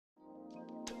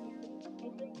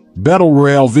Battle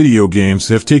Royale video games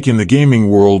have taken the gaming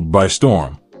world by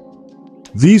storm.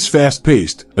 These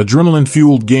fast-paced,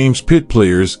 adrenaline-fueled games pit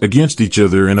players against each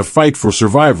other in a fight for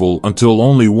survival until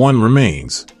only one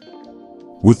remains.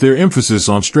 With their emphasis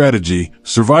on strategy,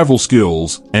 survival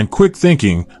skills, and quick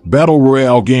thinking, Battle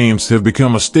Royale games have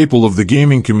become a staple of the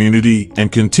gaming community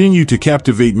and continue to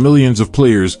captivate millions of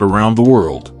players around the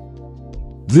world.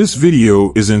 This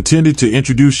video is intended to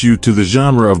introduce you to the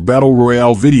genre of Battle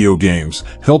Royale video games,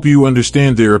 help you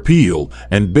understand their appeal,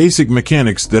 and basic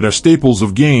mechanics that are staples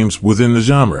of games within the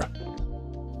genre.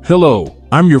 Hello,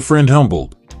 I'm your friend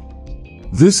Humbled.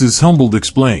 This is Humbled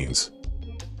Explains.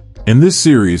 In this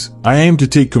series, I aim to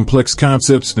take complex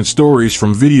concepts and stories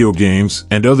from video games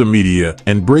and other media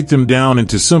and break them down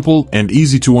into simple and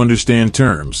easy to understand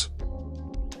terms.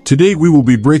 Today we will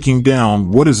be breaking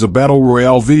down what is a Battle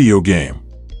Royale video game.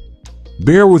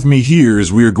 Bear with me here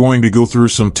as we are going to go through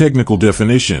some technical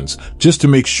definitions, just to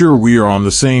make sure we are on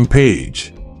the same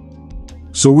page.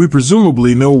 So we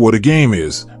presumably know what a game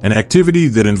is, an activity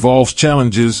that involves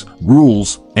challenges,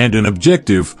 rules, and an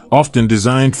objective, often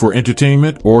designed for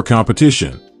entertainment or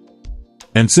competition.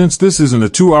 And since this isn't a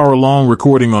 2-hour-long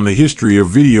recording on the history of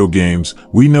video games,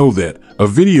 we know that a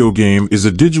video game is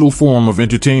a digital form of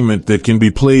entertainment that can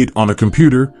be played on a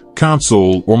computer,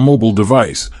 console, or mobile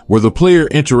device, where the player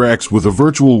interacts with a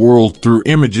virtual world through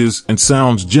images and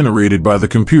sounds generated by the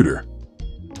computer.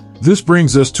 This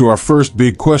brings us to our first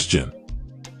big question.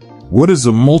 What is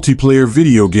a multiplayer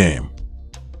video game?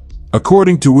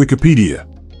 According to Wikipedia,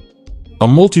 a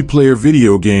multiplayer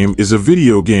video game is a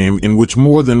video game in which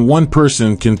more than one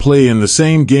person can play in the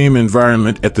same game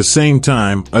environment at the same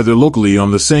time, either locally on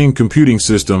the same computing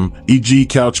system, e.g.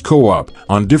 couch co-op,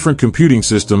 on different computing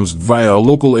systems via a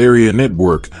local area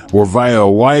network, or via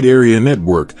a wide area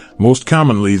network, most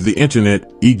commonly the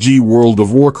internet, e.g. World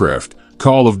of Warcraft,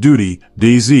 Call of Duty,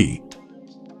 DayZ.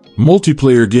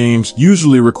 Multiplayer games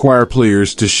usually require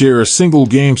players to share a single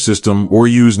game system or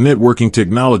use networking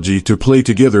technology to play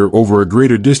together over a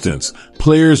greater distance.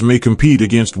 Players may compete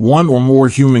against one or more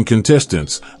human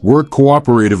contestants, work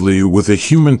cooperatively with a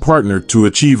human partner to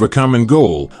achieve a common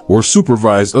goal, or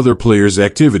supervise other players'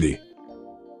 activity.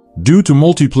 Due to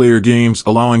multiplayer games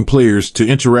allowing players to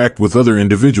interact with other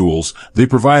individuals, they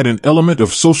provide an element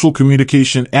of social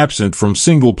communication absent from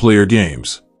single-player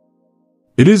games.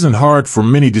 It isn't hard for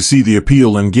many to see the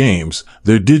appeal in games,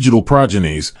 their digital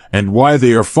progenies, and why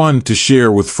they are fun to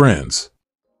share with friends.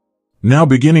 Now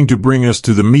beginning to bring us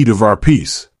to the meat of our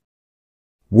piece.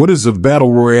 What is a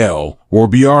Battle Royale, or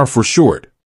BR for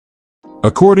short?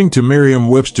 According to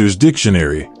Merriam-Webster's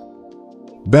dictionary,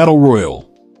 Battle Royale.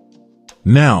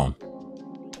 Noun.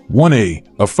 1a.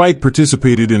 A fight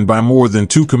participated in by more than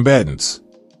two combatants.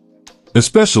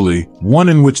 Especially, one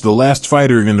in which the last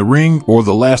fighter in the ring or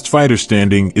the last fighter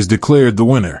standing is declared the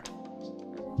winner.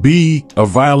 B. A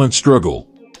violent struggle.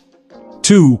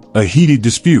 2. A heated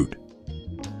dispute.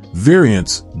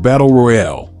 Variants, Battle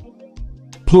Royale.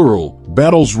 Plural,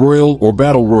 Battles Royal or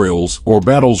Battle Royals or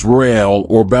Battles Royale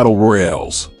or Battle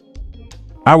Royales.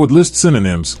 I would list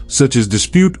synonyms, such as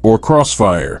dispute or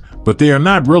crossfire, but they are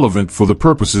not relevant for the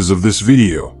purposes of this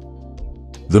video.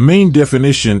 The main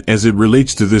definition as it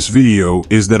relates to this video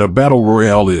is that a battle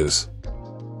royale is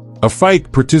a fight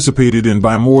participated in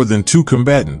by more than two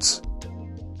combatants,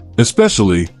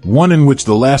 especially one in which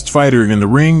the last fighter in the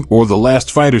ring or the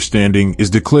last fighter standing is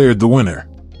declared the winner.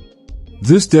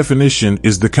 This definition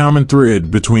is the common thread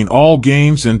between all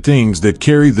games and things that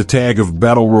carry the tag of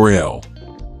battle royale.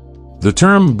 The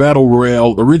term Battle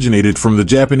Royale originated from the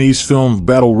Japanese film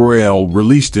Battle Royale,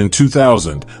 released in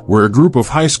 2000, where a group of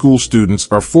high school students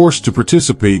are forced to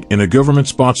participate in a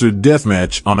government-sponsored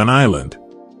deathmatch on an island.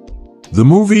 The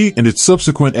movie and its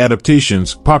subsequent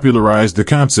adaptations popularized the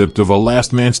concept of a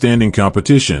last man standing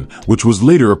competition, which was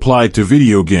later applied to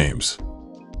video games.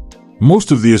 Most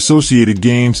of the associated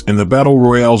games in the Battle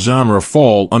Royale genre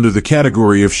fall under the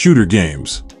category of shooter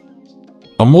games.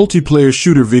 A multiplayer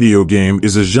shooter video game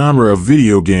is a genre of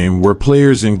video game where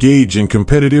players engage in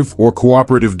competitive or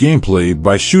cooperative gameplay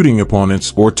by shooting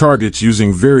opponents or targets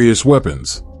using various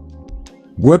weapons.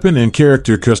 Weapon and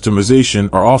character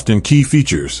customization are often key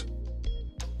features.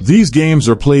 These games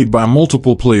are played by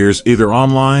multiple players either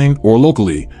online or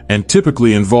locally, and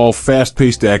typically involve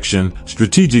fast-paced action,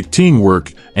 strategic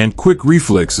teamwork, and quick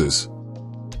reflexes.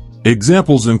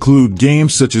 Examples include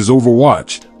games such as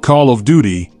Overwatch, Call of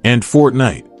Duty, and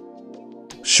Fortnite.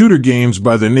 Shooter games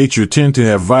by their nature tend to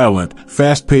have violent,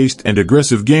 fast-paced, and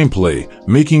aggressive gameplay,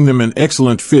 making them an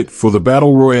excellent fit for the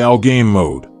Battle Royale game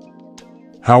mode.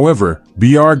 However,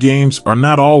 BR games are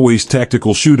not always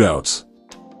tactical shootouts.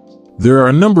 There are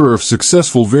a number of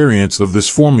successful variants of this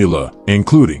formula,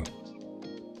 including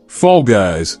Fall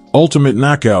Guys, Ultimate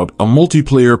Knockout, a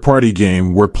multiplayer party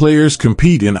game where players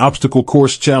compete in obstacle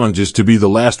course challenges to be the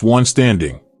last one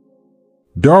standing.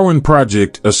 Darwin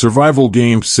Project, a survival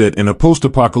game set in a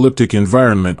post-apocalyptic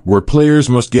environment where players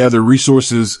must gather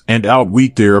resources and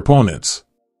outwit their opponents.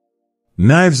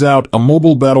 Knives Out, a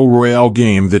mobile battle royale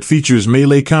game that features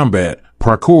melee combat,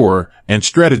 parkour, and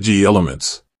strategy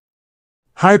elements.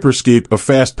 Hyperscape, a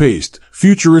fast-paced,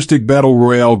 futuristic battle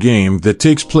royale game that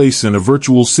takes place in a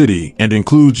virtual city and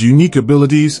includes unique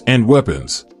abilities and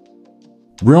weapons.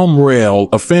 Realm Royale,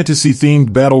 a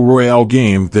fantasy-themed battle royale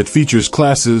game that features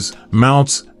classes,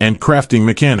 mounts, and crafting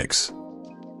mechanics.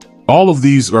 All of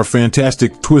these are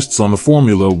fantastic twists on the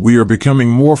formula we are becoming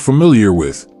more familiar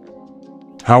with.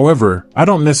 However, I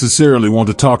don't necessarily want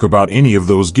to talk about any of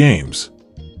those games.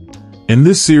 In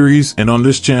this series and on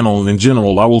this channel in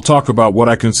general, I will talk about what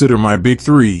I consider my big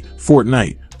three: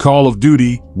 Fortnite, Call of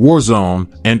Duty,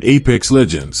 Warzone, and Apex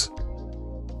Legends.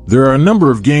 There are a number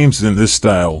of games in this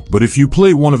style, but if you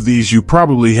play one of these, you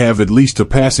probably have at least a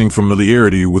passing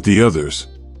familiarity with the others.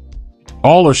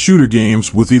 All are shooter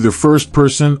games with either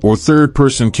first-person or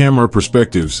third-person camera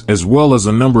perspectives, as well as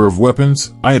a number of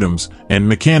weapons, items, and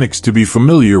mechanics to be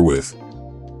familiar with.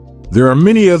 There are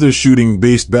many other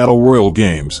shooting-based battle royale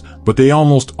games, but they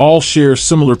almost all share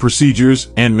similar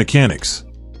procedures and mechanics.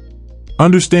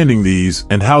 Understanding these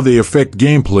and how they affect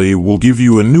gameplay will give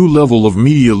you a new level of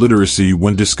media literacy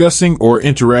when discussing or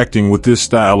interacting with this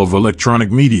style of electronic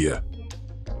media.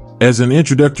 As an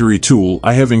introductory tool,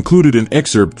 I have included an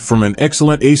excerpt from an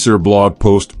excellent Acer blog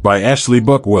post by Ashley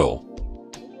Buckwell.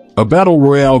 A battle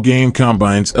royale game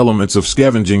combines elements of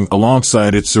scavenging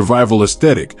alongside its survival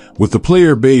aesthetic, with the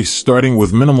player base starting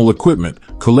with minimal equipment,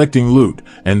 collecting loot,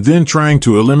 and then trying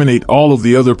to eliminate all of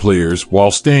the other players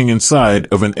while staying inside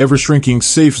of an ever-shrinking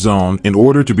safe zone in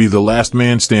order to be the last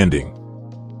man standing.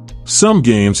 Some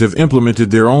games have implemented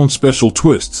their own special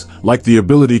twists, like the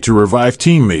ability to revive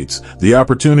teammates, the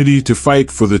opportunity to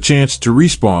fight for the chance to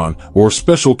respawn, or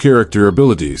special character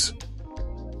abilities.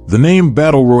 The name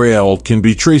Battle Royale can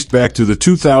be traced back to the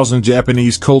 2000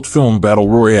 Japanese cult film Battle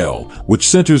Royale, which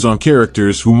centers on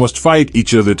characters who must fight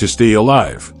each other to stay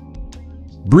alive.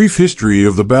 Brief history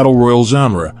of the Battle Royale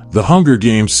genre: the Hunger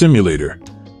Games simulator.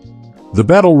 The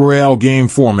Battle Royale game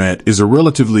format is a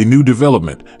relatively new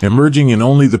development, emerging in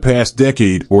only the past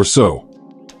decade or so.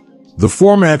 The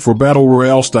format for Battle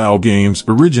Royale-style games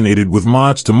originated with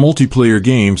mods to multiplayer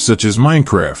games such as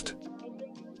Minecraft.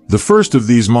 The first of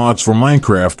these mods for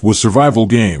Minecraft was Survival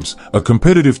Games, a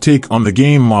competitive take on the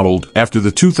game modeled after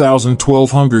the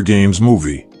 2012 Hunger Games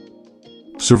movie.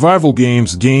 Survival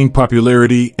games gained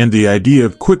popularity and the idea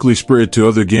quickly spread to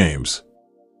other games.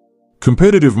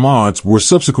 Competitive mods were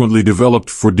subsequently developed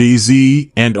for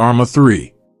DayZ and Arma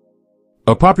 3.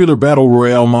 A popular Battle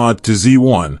Royale mod to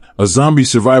Z1, a zombie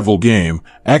survival game,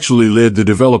 actually led the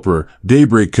developer,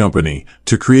 Daybreak Company,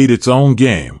 to create its own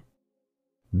game.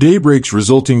 Daybreak's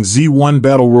resulting Z1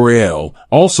 Battle Royale,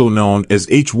 also known as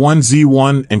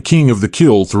H1Z1 and King of the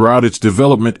Kill throughout its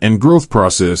development and growth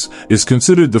process, is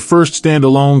considered the first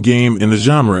standalone game in the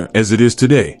genre as it is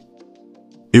today.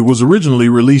 It was originally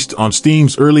released on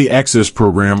Steam's Early Access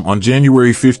program on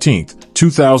January 15,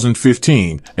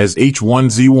 2015, as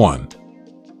H1Z1.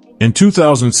 In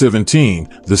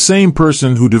 2017, the same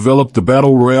person who developed the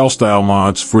Battle Royale-style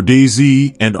mods for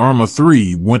DayZ and Arma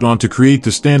 3 went on to create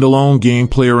the standalone game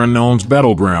PlayerUnknown's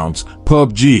Battlegrounds,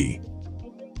 PUBG.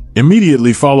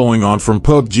 Immediately following on from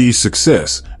PUBG's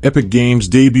success, Epic Games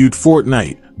debuted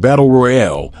Fortnite, Battle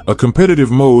Royale, a competitive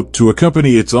mode to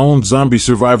accompany its own zombie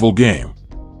survival game.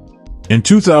 In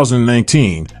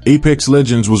 2019, Apex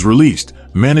Legends was released,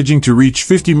 managing to reach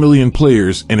 50 million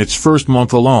players in its first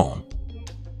month alone.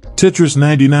 Tetris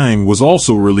 99 was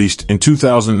also released in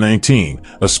 2019,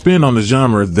 a spin on the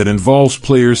genre that involves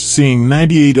players seeing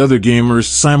 98 other gamers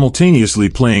simultaneously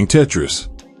playing Tetris.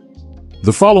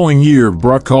 The following year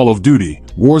brought Call of Duty,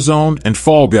 Warzone, and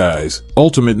Fall Guys,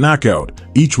 Ultimate Knockout,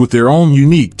 each with their own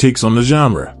unique takes on the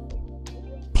genre.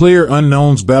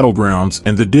 PlayerUnknown's Battlegrounds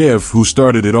and the dev who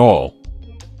started it all.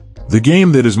 The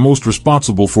game that is most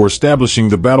responsible for establishing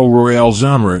the Battle Royale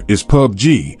genre is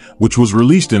PUBG, which was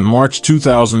released in March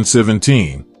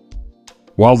 2017.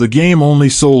 While the game only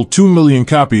sold 2 million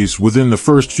copies within the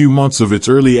first few months of its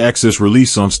early access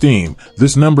release on Steam,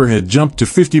 this number had jumped to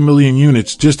 50 million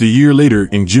units just a year later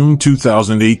in June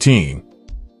 2018.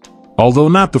 Although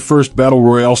not the first Battle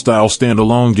Royale-style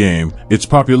standalone game, its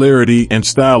popularity and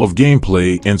style of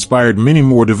gameplay inspired many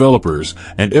more developers,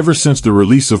 and ever since the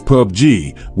release of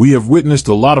PUBG, we have witnessed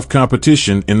a lot of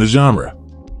competition in the genre.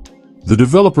 The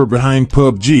developer behind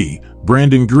PUBG,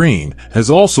 Brandon Green, has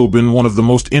also been one of the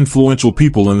most influential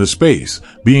people in the space,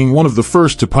 being one of the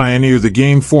first to pioneer the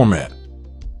game format.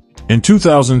 In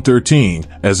 2013,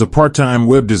 as a part-time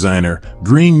web designer,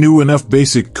 Green knew enough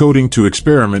basic coding to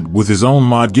experiment with his own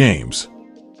mod games.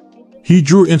 He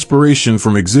drew inspiration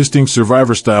from existing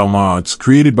Survivor-style mods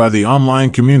created by the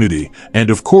online community, and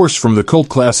of course from the cult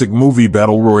classic movie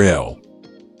Battle Royale.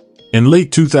 In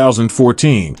late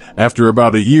 2014, after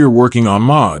about a year working on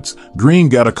mods, Green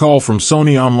got a call from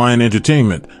Sony Online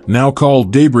Entertainment, now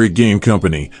called Daybreak Game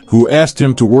Company, who asked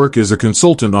him to work as a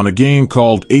consultant on a game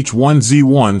called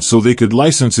H1Z1 so they could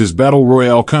license his Battle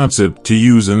Royale concept to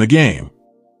use in the game.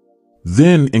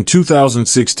 Then, in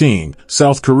 2016,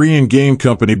 South Korean game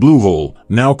company Bluehole,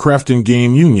 now Krafton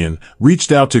Game Union,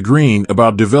 reached out to Green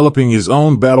about developing his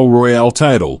own Battle Royale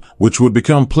title, which would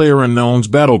become PlayerUnknown's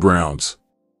Battlegrounds.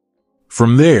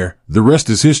 From there, the rest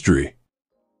is history.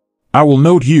 I will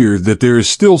note here that there is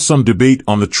still some debate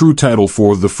on the true title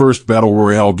for the first Battle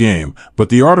Royale game, but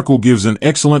the article gives an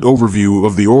excellent overview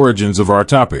of the origins of our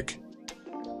topic.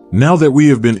 Now that we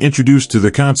have been introduced to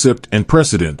the concept and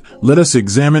precedent, let us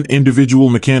examine individual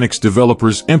mechanics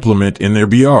developers implement in their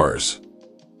BRs.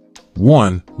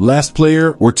 1. Last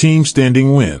player or team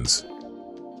standing wins.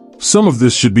 Some of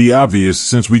this should be obvious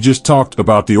since we just talked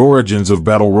about the origins of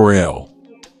Battle Royale.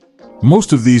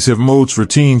 Most of these have modes for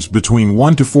teams between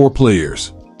 1 to 4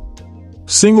 players.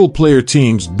 Single-player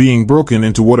teams being broken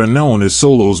into what are known as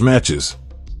solos matches,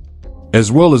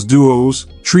 as well as duos,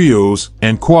 trios,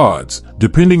 and quads,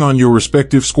 depending on your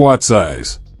respective squad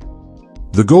size.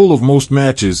 The goal of most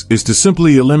matches is to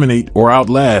simply eliminate or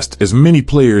outlast as many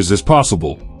players as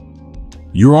possible.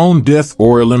 Your own death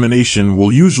or elimination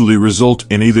will usually result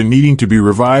in either needing to be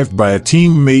revived by a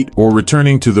teammate or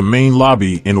returning to the main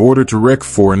lobby in order to rec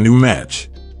for a new match.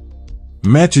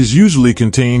 Matches usually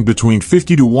contain between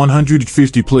 50 to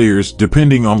 150 players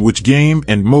depending on which game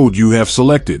and mode you have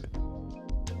selected.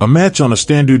 A match on a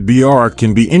standard BR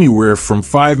can be anywhere from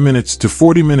 5 minutes to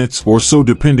 40 minutes or so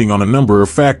depending on a number of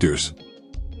factors.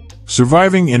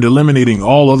 Surviving and eliminating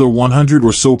all other 100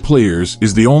 or so players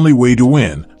is the only way to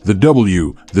win, the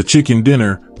W, the chicken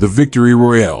dinner, the victory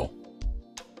royale.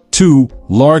 2.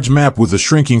 Large map with a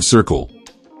shrinking circle.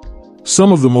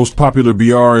 Some of the most popular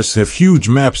BRs have huge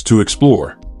maps to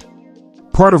explore.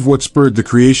 Part of what spurred the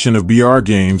creation of BR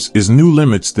games is new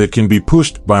limits that can be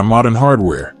pushed by modern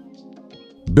hardware.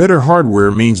 Better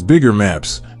hardware means bigger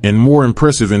maps and more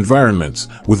impressive environments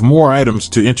with more items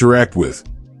to interact with.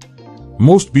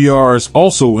 Most BRs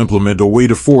also implement a way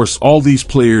to force all these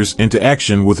players into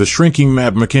action with a shrinking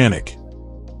map mechanic.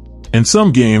 In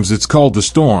some games it's called the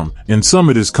storm, in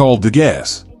some it is called the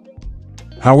gas.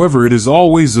 However, it is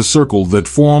always a circle that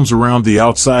forms around the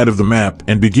outside of the map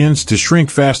and begins to shrink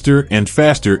faster and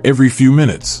faster every few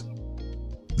minutes.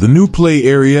 The new play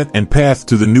area and path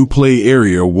to the new play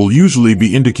area will usually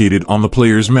be indicated on the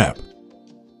player's map.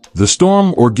 The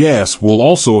storm or gas will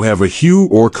also have a hue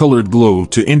or colored glow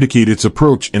to indicate its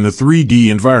approach in the 3D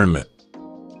environment.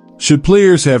 Should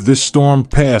players have this storm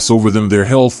pass over them, their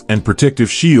health and protective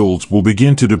shields will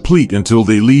begin to deplete until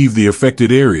they leave the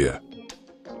affected area.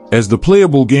 As the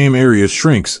playable game area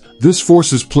shrinks, this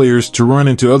forces players to run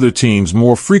into other teams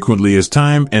more frequently as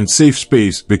time and safe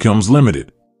space becomes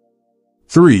limited.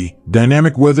 3.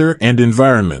 Dynamic weather and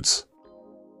environments.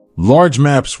 Large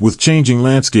maps with changing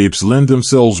landscapes lend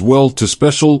themselves well to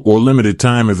special or limited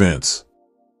time events.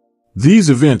 These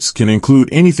events can include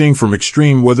anything from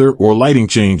extreme weather or lighting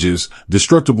changes,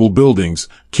 destructible buildings,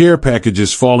 care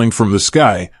packages falling from the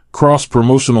sky,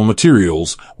 cross-promotional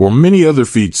materials, or many other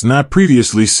feats not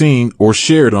previously seen or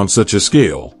shared on such a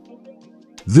scale.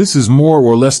 This is more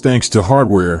or less thanks to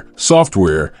hardware,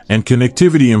 software, and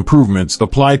connectivity improvements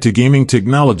applied to gaming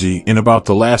technology in about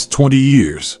the last 20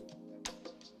 years.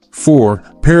 4.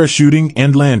 Parachuting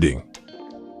and landing.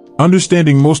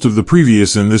 Understanding most of the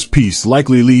previous in this piece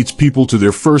likely leads people to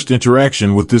their first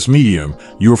interaction with this medium,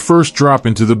 your first drop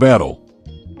into the battle.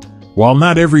 While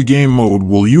not every game mode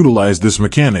will utilize this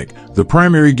mechanic, the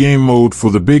primary game mode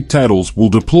for the big titles will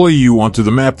deploy you onto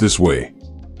the map this way.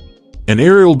 An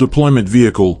aerial deployment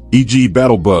vehicle, e.g.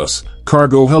 battle bus,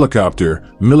 cargo helicopter,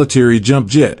 military jump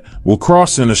jet, will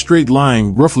cross in a straight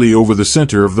line roughly over the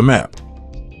center of the map.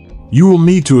 You will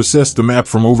need to assess the map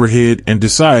from overhead and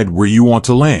decide where you want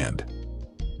to land.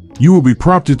 You will be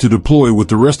prompted to deploy with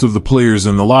the rest of the players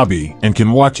in the lobby and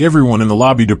can watch everyone in the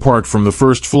lobby depart from the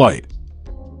first flight.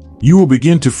 You will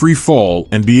begin to free fall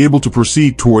and be able to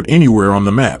proceed toward anywhere on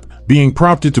the map, being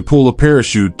prompted to pull a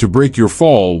parachute to break your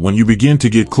fall when you begin to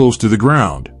get close to the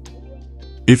ground.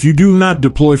 If you do not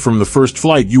deploy from the first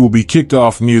flight, you will be kicked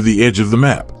off near the edge of the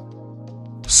map.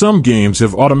 Some games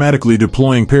have automatically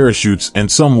deploying parachutes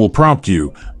and some will prompt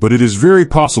you, but it is very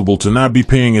possible to not be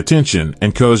paying attention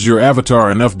and cause your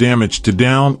avatar enough damage to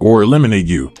down or eliminate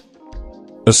you.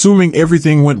 Assuming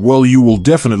everything went well, you will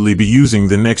definitely be using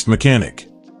the next mechanic.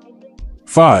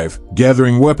 5.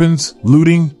 Gathering weapons,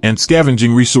 looting, and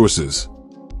scavenging resources.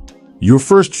 Your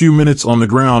first few minutes on the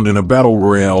ground in a battle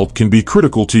royale can be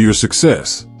critical to your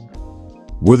success.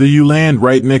 Whether you land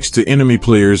right next to enemy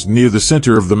players near the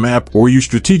center of the map or you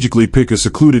strategically pick a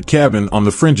secluded cabin on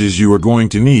the fringes, you are going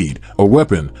to need a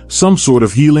weapon, some sort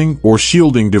of healing or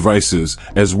shielding devices,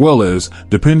 as well as,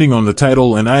 depending on the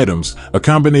title and items, a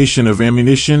combination of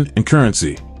ammunition and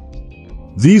currency.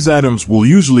 These items will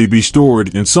usually be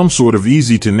stored in some sort of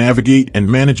easy to navigate and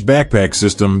manage backpack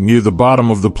system near the bottom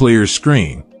of the player's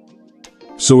screen.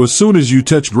 So as soon as you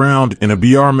touch ground in a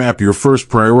BR map, your first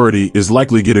priority is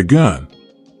likely get a gun.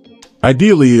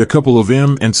 Ideally, a couple of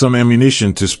and some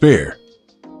ammunition to spare.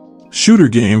 Shooter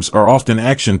games are often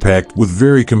action-packed with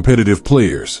very competitive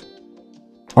players.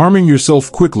 Arming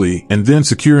yourself quickly and then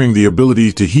securing the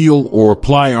ability to heal or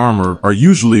apply armor are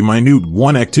usually minute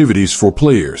one activities for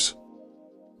players.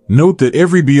 Note that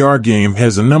every BR game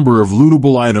has a number of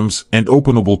lootable items and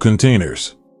openable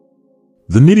containers.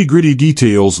 The nitty-gritty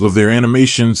details of their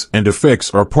animations and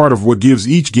effects are part of what gives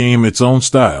each game its own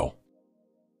style.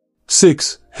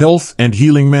 6. Health and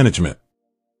healing management.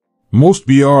 Most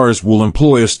BRs will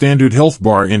employ a standard health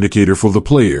bar indicator for the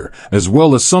player, as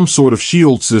well as some sort of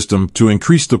shield system to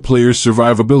increase the player's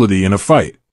survivability in a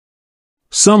fight.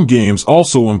 Some games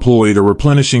also employed a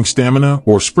replenishing stamina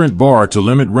or sprint bar to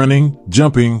limit running,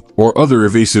 jumping, or other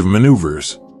evasive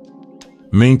maneuvers.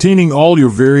 Maintaining all your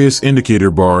various indicator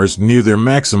bars near their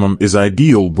maximum is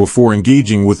ideal before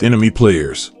engaging with enemy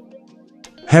players.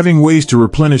 Having ways to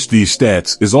replenish these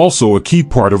stats is also a key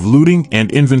part of looting and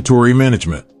inventory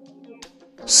management.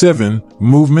 7.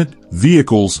 Movement,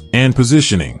 vehicles, and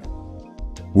positioning.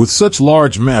 With such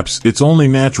large maps, it's only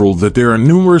natural that there are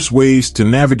numerous ways to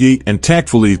navigate and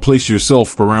tactfully place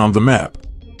yourself around the map.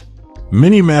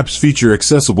 Many maps feature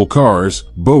accessible cars,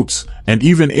 boats, and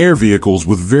even air vehicles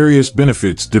with various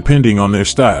benefits depending on their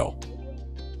style.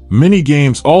 Many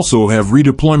games also have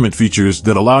redeployment features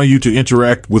that allow you to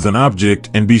interact with an object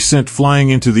and be sent flying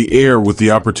into the air with the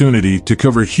opportunity to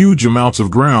cover huge amounts of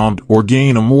ground or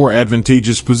gain a more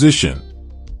advantageous position.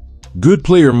 Good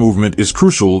player movement is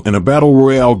crucial in a battle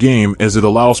royale game as it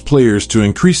allows players to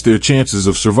increase their chances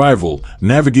of survival,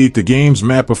 navigate the game's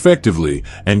map effectively,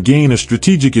 and gain a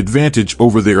strategic advantage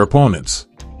over their opponents.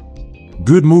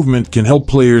 Good movement can help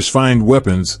players find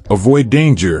weapons, avoid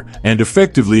danger, and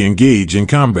effectively engage in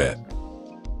combat.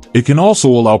 It can also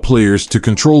allow players to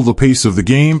control the pace of the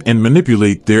game and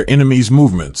manipulate their enemies'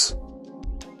 movements.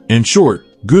 In short,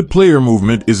 good player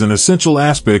movement is an essential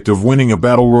aspect of winning a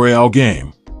battle royale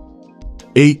game.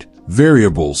 8.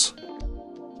 Variables.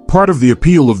 Part of the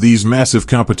appeal of these massive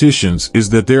competitions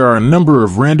is that there are a number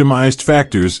of randomized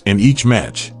factors in each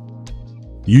match.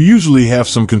 You usually have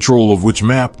some control of which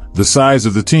map, the size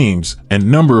of the teams, and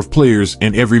number of players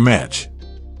in every match.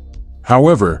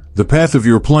 However, the path of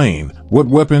your plane, what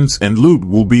weapons and loot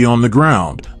will be on the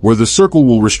ground, where the circle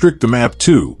will restrict the map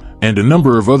to, and a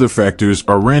number of other factors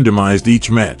are randomized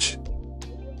each match.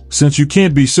 Since you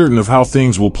can't be certain of how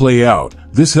things will play out,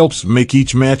 this helps make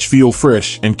each match feel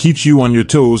fresh and keeps you on your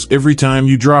toes every time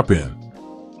you drop in.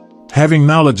 Having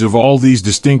knowledge of all these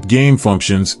distinct game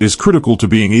functions is critical to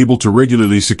being able to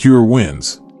regularly secure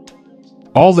wins.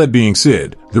 All that being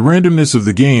said, the randomness of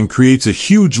the game creates a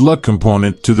huge luck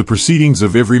component to the proceedings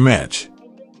of every match.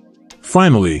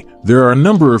 Finally, there are a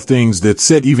number of things that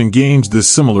set even games this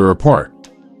similar apart.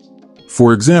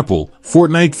 For example,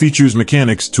 Fortnite features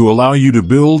mechanics to allow you to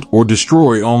build or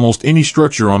destroy almost any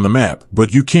structure on the map,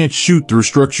 but you can't shoot through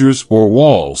structures or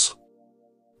walls.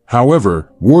 However,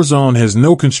 Warzone has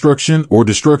no construction or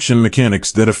destruction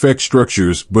mechanics that affect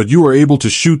structures, but you are able to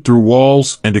shoot through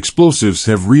walls, and explosives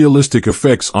have realistic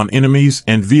effects on enemies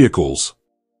and vehicles.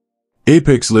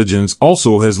 Apex Legends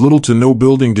also has little to no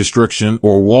building destruction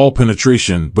or wall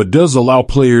penetration, but does allow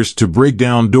players to break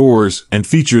down doors and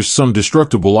features some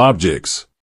destructible objects.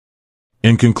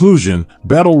 In conclusion,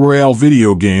 Battle Royale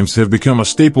video games have become a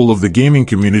staple of the gaming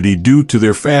community due to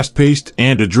their fast-paced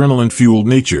and adrenaline-fueled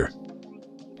nature.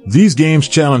 These games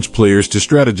challenge players to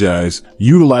strategize,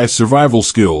 utilize survival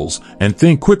skills, and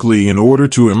think quickly in order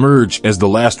to emerge as the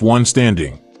last one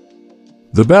standing.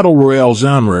 The Battle Royale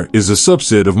genre is a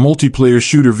subset of multiplayer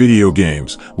shooter video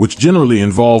games, which generally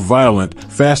involve violent,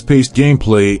 fast-paced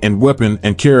gameplay and weapon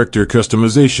and character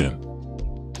customization.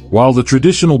 While the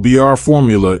traditional BR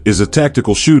formula is a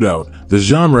tactical shootout, the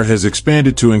genre has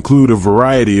expanded to include a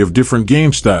variety of different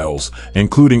game styles,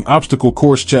 including obstacle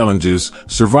course challenges,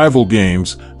 survival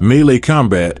games, melee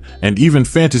combat, and even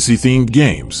fantasy-themed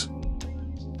games.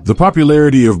 The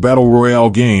popularity of Battle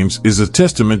Royale games is a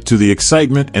testament to the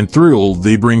excitement and thrill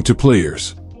they bring to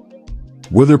players.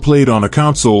 Whether played on a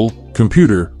console,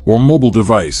 computer, or mobile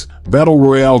device, Battle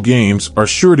Royale games are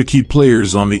sure to keep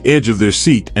players on the edge of their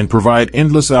seat and provide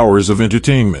endless hours of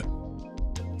entertainment.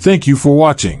 Thank you for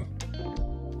watching.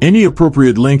 Any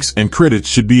appropriate links and credits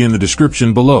should be in the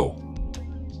description below.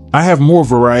 I have more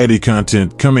variety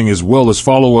content coming as well as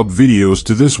follow-up videos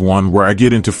to this one where I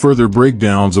get into further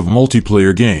breakdowns of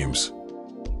multiplayer games.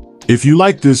 If you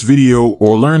liked this video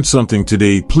or learned something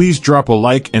today, please drop a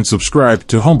like and subscribe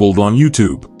to Humbled on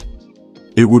YouTube.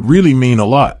 It would really mean a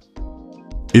lot.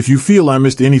 If you feel I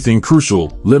missed anything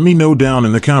crucial, let me know down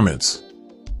in the comments.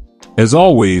 As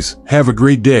always, have a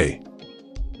great day.